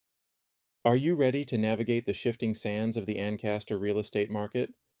Are you ready to navigate the shifting sands of the Ancaster real estate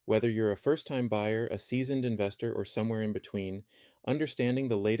market? Whether you're a first-time buyer, a seasoned investor, or somewhere in between, understanding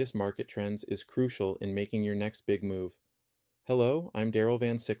the latest market trends is crucial in making your next big move. Hello, I'm Darryl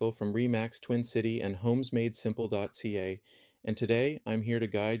Van Sickle from ReMax Twin City and Homesmadesimple.ca, and today I'm here to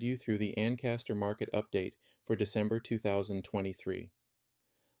guide you through the Ancaster market update for December 2023.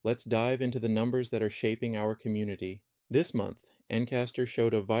 Let's dive into the numbers that are shaping our community. This month, Ancaster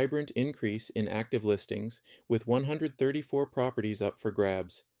showed a vibrant increase in active listings, with 134 properties up for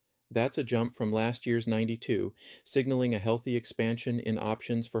grabs. That's a jump from last year's 92, signaling a healthy expansion in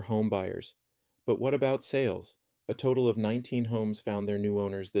options for home buyers. But what about sales? A total of 19 homes found their new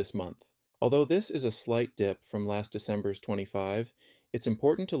owners this month. Although this is a slight dip from last December's 25, it's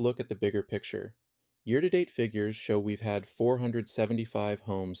important to look at the bigger picture. Year-to-date figures show we've had 475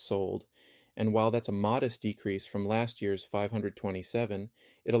 homes sold, and while that's a modest decrease from last year's 527,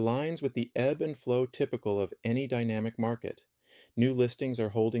 it aligns with the ebb and flow typical of any dynamic market. New listings are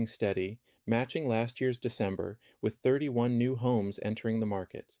holding steady, matching last year's December, with 31 new homes entering the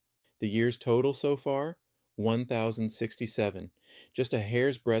market. The year's total so far? 1,067, just a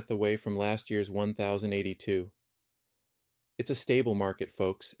hair's breadth away from last year's 1,082. It's a stable market,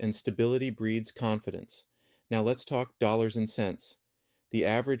 folks, and stability breeds confidence. Now let's talk dollars and cents. The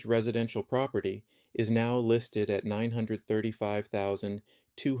average residential property is now listed at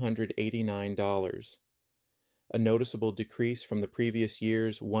 $935,289, a noticeable decrease from the previous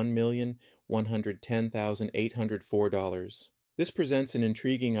year's $1,110,804. This presents an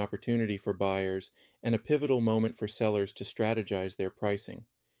intriguing opportunity for buyers and a pivotal moment for sellers to strategize their pricing.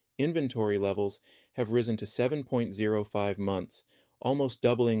 Inventory levels have risen to 7.05 months, almost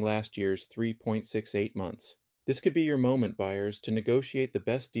doubling last year's 3.68 months. This could be your moment, buyers, to negotiate the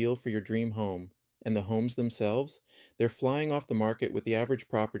best deal for your dream home. And the homes themselves? They're flying off the market, with the average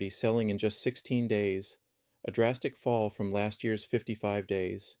property selling in just 16 days, a drastic fall from last year's 55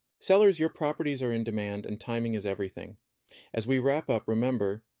 days. Sellers, your properties are in demand and timing is everything. As we wrap up,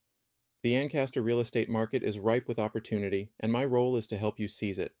 remember, the Ancaster real estate market is ripe with opportunity, and my role is to help you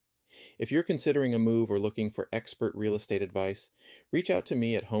seize it. If you're considering a move or looking for expert real estate advice, reach out to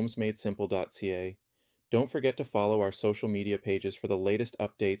me at Homesmadesimple.ca. Don't forget to follow our social media pages for the latest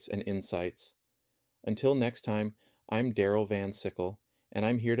updates and insights. Until next time, I'm Darryl Van Sickle, and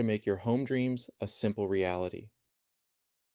I'm here to make your home dreams a simple reality.